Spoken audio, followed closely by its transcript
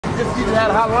just had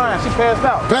a hot line. She passed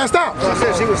out. Passed out. I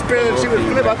said she was spinning. She was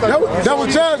flipping. I thought that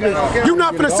was judgment. You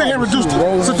not finna sit here and seduce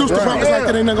the prophets like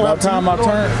that ain't nothing gonna happen. By the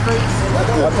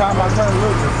time I turn,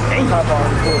 look, ain't my fault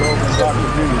to pull over and drop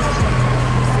his views.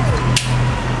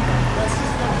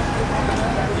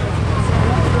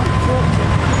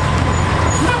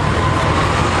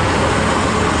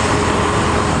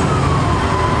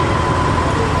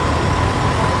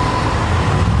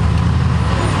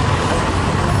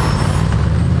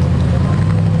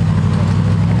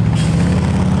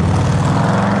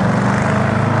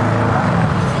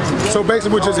 So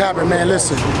basically what just happened, man,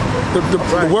 listen,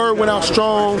 the word went out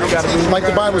strong, like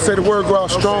the Bible said, the word go out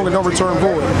strong and don't return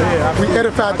void. We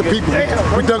edified the people.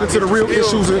 We dug into the real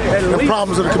issues and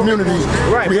problems of the community.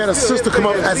 We had a sister come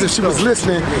up as if she was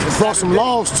listening, brought some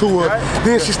laws to her,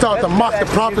 then she started to mock the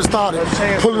prophet, started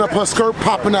pulling up her skirt,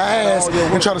 popping her ass,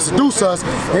 and trying to seduce us,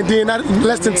 and then in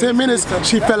less than 10 minutes,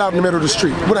 she fell out in the middle of the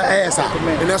street with her ass out.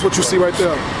 And that's what you see right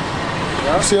there.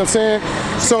 You see what I'm saying?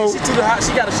 So she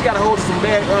got a hold of some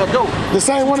bad dope. The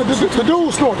same one that the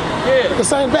dude snorted. Yeah. The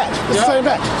same batch. It's the same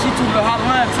batch. She took the hot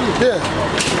line too. Yeah.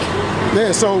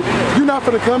 Yeah. So you're not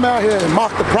gonna come out here and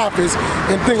mock the prophets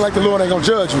and think like the Lord ain't gonna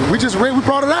judge you. We just read. We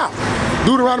brought it out.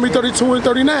 Deuteronomy 32 and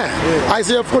 39. Yeah.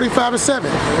 Isaiah 45 and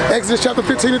 7. Exodus chapter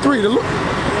 15 and 3.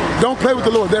 Don't play with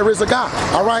the Lord. There is a God.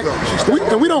 All right.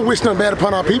 And we don't wish nothing bad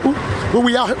upon our people. But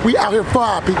we out here for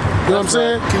our people. You know what I'm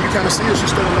saying? Can you kind of see her? She's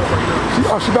standing up right now.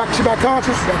 She back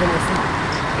conscious? She back on her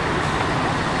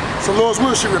feet. So Lord's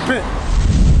will, she repent.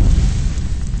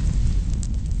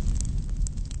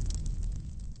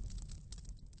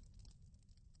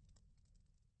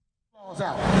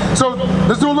 So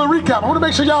let's do a little recap. I want to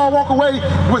make sure y'all walk away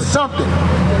with something.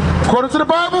 According to the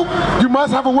Bible, you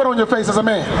must have a what on your face as a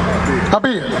man? A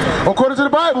beard. According to the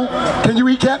Bible, can you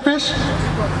eat catfish?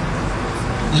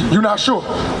 You're not sure.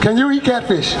 Can you eat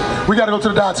catfish? We got to go to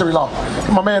the dietary law.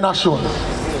 My man not sure.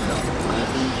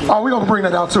 Oh, we're going to bring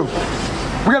that out too.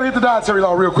 We got to hit the dietary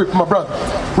law real quick for my brother.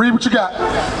 Read what you got.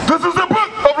 This is the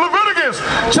book of Leviticus,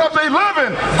 chapter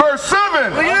 11, verse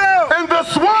 7. Yeah. And the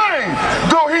swine,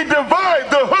 though he divide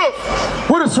the hoof.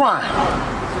 What is swine?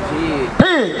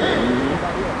 Pig.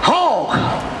 Hog.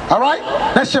 All right?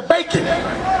 That's your bacon.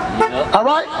 All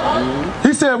right?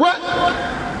 He said what?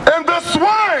 And the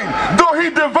swine, though he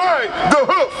divide the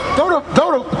hoof. Though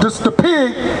the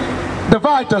pig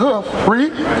divide the hoof,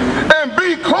 read. And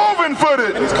be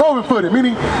cloven-footed. And he's cloven-footed,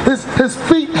 meaning his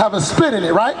feet have a split in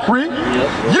it, right? Read.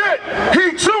 Yet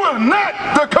he cheweth not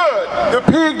the cud. The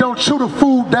pig don't chew the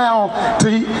food down to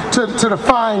the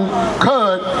fine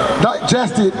cud,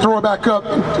 digest it, throw it back up,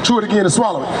 chew it again and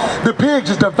swallow it. The pig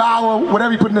just devour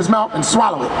whatever he put in his mouth and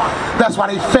swallow it. That's why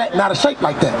they fat and out of shape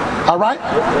like that. All right?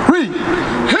 Read.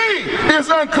 He is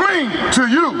unclean to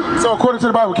you. So according to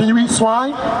the Bible, can you eat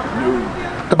swine?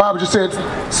 The Bible just said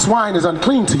swine is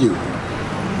unclean to you.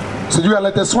 So you gotta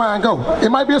let that swine go. It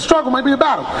might be a struggle, might be a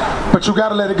battle, but you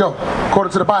gotta let it go,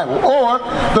 according to the Bible. Or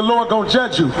the Lord gonna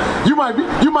judge you. You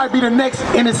might be the next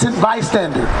innocent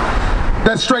bystander.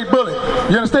 That straight bullet.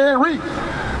 You understand? Read.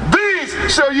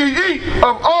 These shall ye eat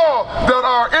of all that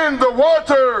are in the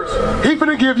waters. He's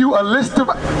gonna give you a list of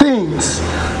things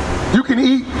you can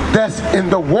eat that's in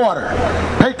the water.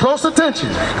 Pay close attention,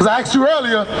 because I asked you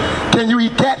earlier, can you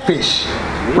eat catfish?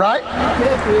 Right?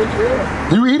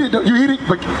 You eat it,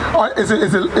 but is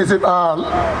it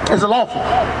lawful?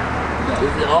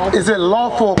 Is it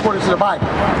lawful according to the Bible?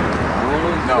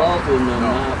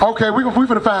 No. Okay, we're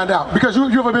gonna find out. Because you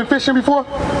ever been fishing before?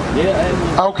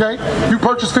 Yeah. Okay. You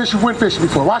purchased fish, you went fishing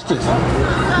before. Watch this.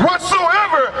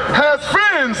 Whatsoever has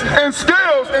fins and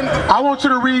scales, and I want you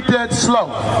to read that slow.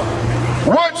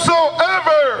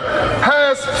 Whatsoever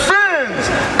has fins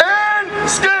and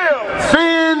scales.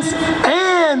 Fins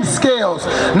and scales.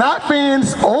 Not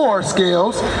fins or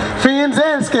scales. Fins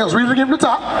and scales. Read it again from the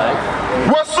top.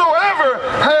 Whatsoever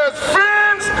has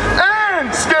fins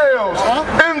and scales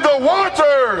in the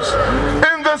waters,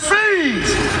 in the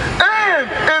seas, and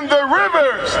in the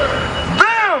rivers,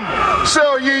 them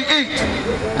shall ye eat.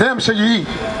 Them shall you eat.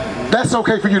 That's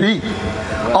okay for you to eat.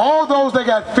 All those that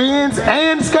got fins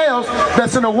and scales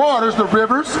that's in the waters, the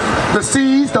rivers, the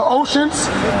seas, the oceans,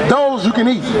 those you can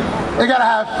eat. They gotta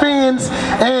have fins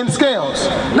and scales.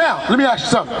 Now, let me ask you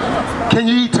something. Can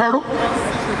you eat turtle?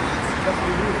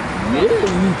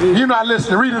 Yeah. You're not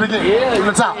listening. Read it again. Yeah, from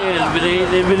the top.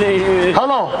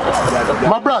 Hold on.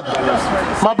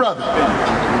 My brother.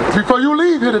 Before you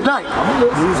leave here tonight,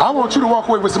 I want you to walk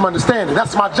away with some understanding.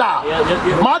 That's my job.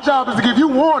 My job is to give you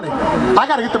warning. I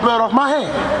got to get the blood off my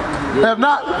hand. If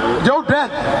not, your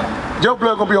death your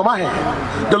blood gonna be on my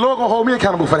hand. The Lord gonna hold me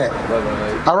accountable for that.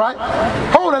 All right?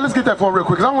 Hold on, let's get that for real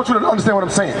quick, because I want you to understand what I'm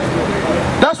saying.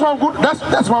 That's why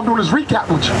I'm doing this recap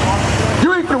with you.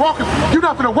 You're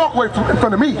not gonna walk away in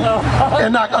front of me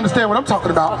and not understand what I'm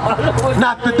talking about.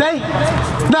 Not today.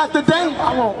 Not today.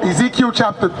 I want Ezekiel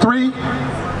chapter 3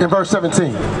 and verse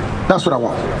 17. That's what I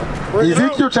want.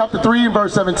 Ezekiel chapter 3 and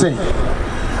verse 17.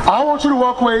 I want you to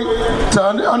walk away to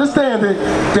understanding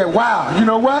that, wow, you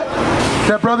know what?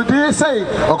 That brother did say,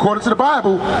 according to the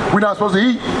Bible, we're not supposed to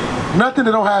eat nothing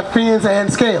that don't have fins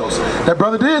and scales. That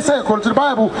brother did say, according to the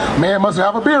Bible, man must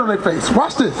have a beard on their face.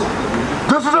 Watch this.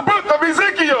 This is the book of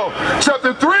Ezekiel,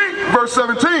 chapter 3, verse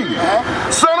 17.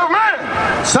 Son of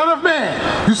man. Son of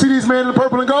man. You see these men in the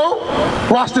purple and gold?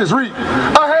 Watch this, read.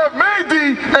 I have made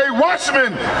thee a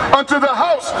watchman unto the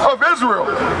house of Israel.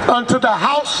 Unto the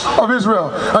house of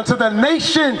Israel. Unto the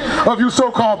nation of you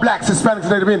so-called blacks, Hispanics,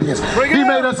 and Native Indians. He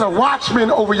made us a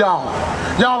watchman over y'all.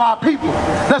 Y'all are people.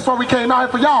 That's why we came out here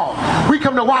for y'all. We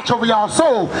come to watch over y'all's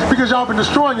soul because y'all been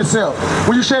destroying yourself.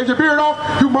 When you shave your beard off,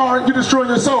 you destroying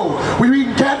your soul. When you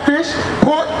eating catfish,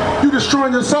 pork, you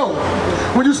destroying your soul.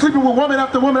 When you sleeping with woman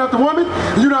after woman after woman,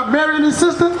 and you're not marrying your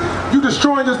sister, you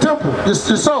destroying your temple, your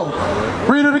soul.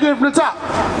 Read it again from the top.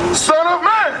 Son of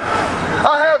man,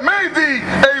 I have made thee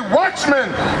a watchman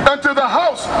unto the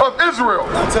house of Israel.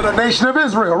 Unto the nation of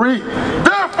Israel. Read.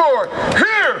 Therefore,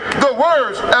 hear the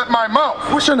words at my mouth.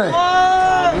 What's your name?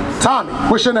 Tommy.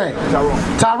 What's your name?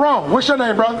 Tyrone. Tyrone. What's your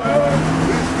name, brother?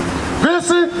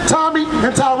 Vincent, Tommy,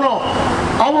 and Tyrone.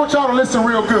 I want y'all to listen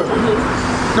real good.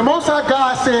 The Most High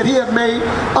God said he had made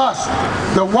us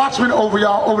the watchmen over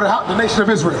y'all, over the nation of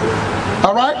Israel.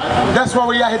 All right? That's why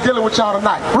we out here dealing with y'all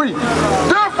tonight. Read.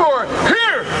 Therefore,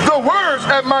 hear the words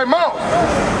at my mouth.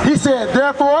 He said,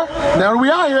 therefore, now we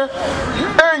out here,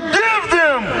 and give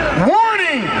them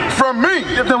warning from me.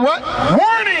 Give them what?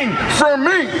 Warning from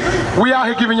me. We out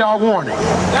here giving y'all warning.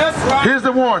 That's right. Here's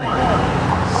the warning.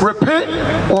 Repent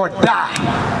or die.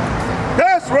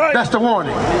 That's right. That's the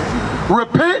warning.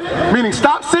 Repent, meaning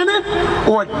stop sinning,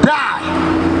 or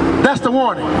die. That's the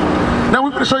warning. Now we're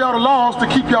going to show y'all the laws to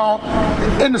keep y'all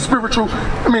in the spiritual,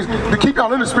 to keep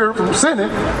y'all in the spirit from sinning.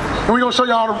 And we're going to show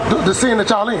y'all the sin that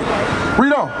y'all in.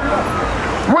 Read on.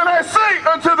 When I say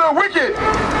unto the wicked,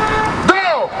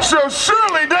 thou shalt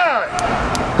surely die.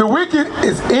 The wicked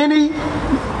is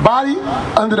anybody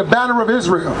under the banner of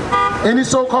Israel. Any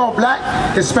so-called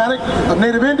black, Hispanic, or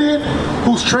Native Indian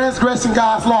who's transgressing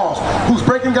God's laws, who's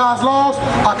breaking God's laws,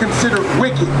 are considered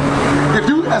wicked. If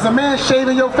you, as a man,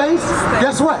 shaving your face,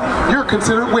 guess what? You're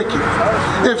considered wicked.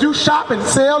 If you shop and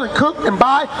sell and cook and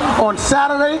buy on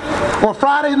Saturday or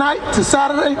Friday night to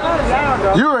Saturday,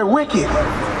 you're a wicked.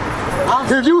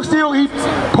 If you still eat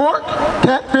pork,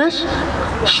 catfish,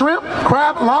 shrimp,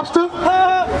 crab, lobster,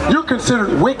 you're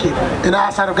considered wicked in the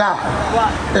eyesight of God.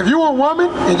 If you're a woman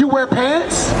and you wear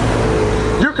pants,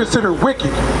 you're considered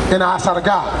wicked in the eyesight of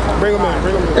God. Bring them in,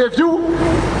 bring them in.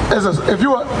 If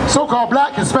you're a so-called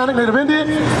black, Hispanic, Native Indian,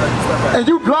 and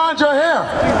you blonde your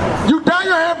hair, you dye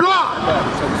your hair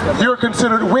blonde, you're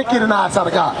considered wicked in the eyesight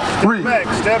of God. Read.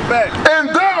 Step back. And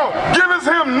thou givest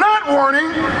him not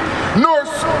warning, nor...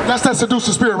 That's that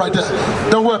seducing spirit right there.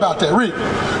 Don't worry about that. Read.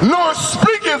 Nor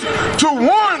speaketh to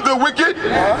warn the wicked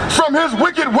from his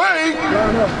wicked way,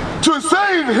 to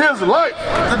save his life.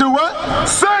 To do what?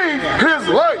 Save his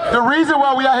life. The reason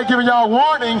why we out here giving y'all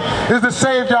warning is to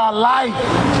save y'all life.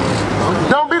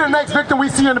 Don't be the next victim we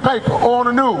see in the paper or on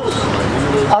the news.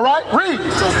 All right? Read.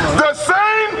 The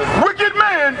same wicked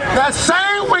man, That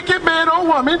same wicked man or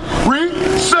woman, read,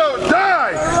 shall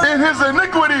die in his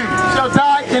iniquity. shall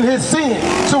die in his sin.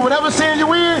 So whatever sin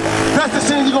you in, that's the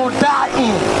sin you're going to die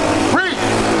in. Read.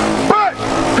 But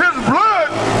his blood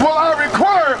will I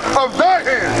require of thy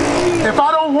hand. If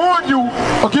I don't warn you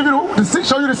or give you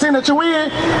show you the sin that you're in,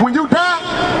 when you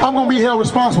die, I'm going to be held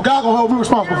responsible. God going to hold me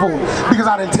responsible for it because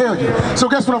I didn't tell you. So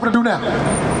guess what I'm going to do now?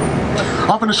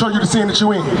 I'm going to show you the sin that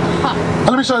you're in.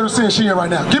 Let me show you the sin she's in right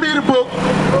now. Give me the book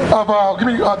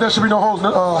of, There Should Be No Holes in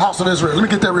the House of Israel. Let me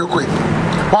get that real quick.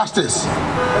 Watch this.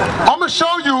 I'm going to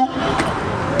show you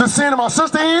the sin of my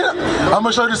sister in. I'm going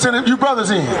to show you the sin of you brothers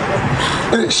in.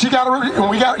 She got to,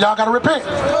 and y'all got to repent.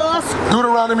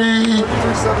 Deuteronomy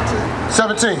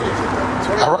 17.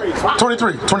 All right.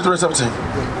 23 and 17.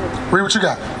 Read what you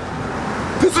got.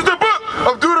 This is the book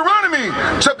of Deuteronomy,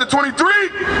 chapter 23,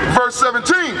 verse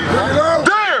 17.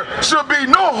 There shall be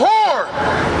no whore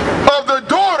of the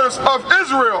daughters of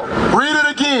Israel. Read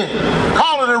it again.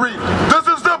 Call it and read it. This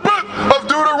is the book of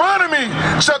Deuteronomy,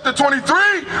 chapter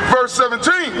 23, verse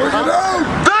 17.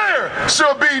 There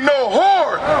shall be no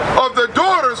whore of the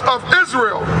daughters of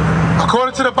Israel.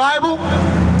 According to the Bible,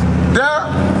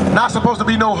 There not supposed to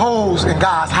be no holes in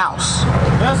God's house.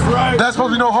 That's right. There's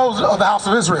supposed to be no holes of the house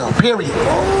of Israel, period.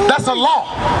 That's a law.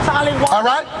 All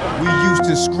right? We used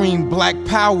to scream black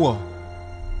power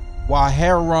while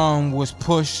Heron was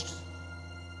pushed.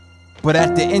 But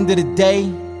at the end of the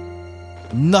day,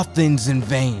 nothing's in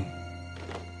vain.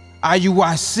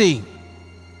 IUIC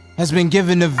has been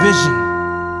given a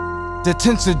vision. The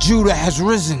tents of Judah has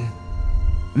risen.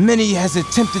 Many has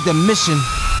attempted the mission.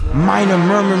 Minor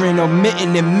murmuring,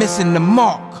 omitting, and missing the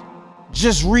mark.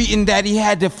 Just reading that he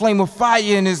had the flame of fire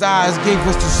in his eyes gave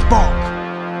us the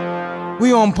spark.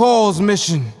 We on Paul's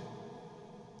mission.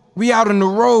 We out on the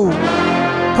road,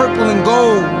 purple and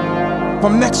gold.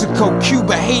 From Mexico,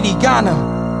 Cuba, Haiti,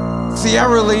 Ghana,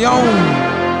 Sierra Leone.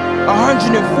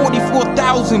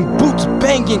 144,000 boots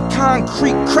banging,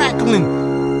 concrete crackling.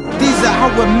 These are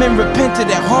our men repented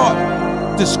at heart.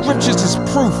 The scriptures is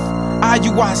proof.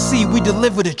 IUIC, we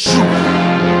deliver the truth.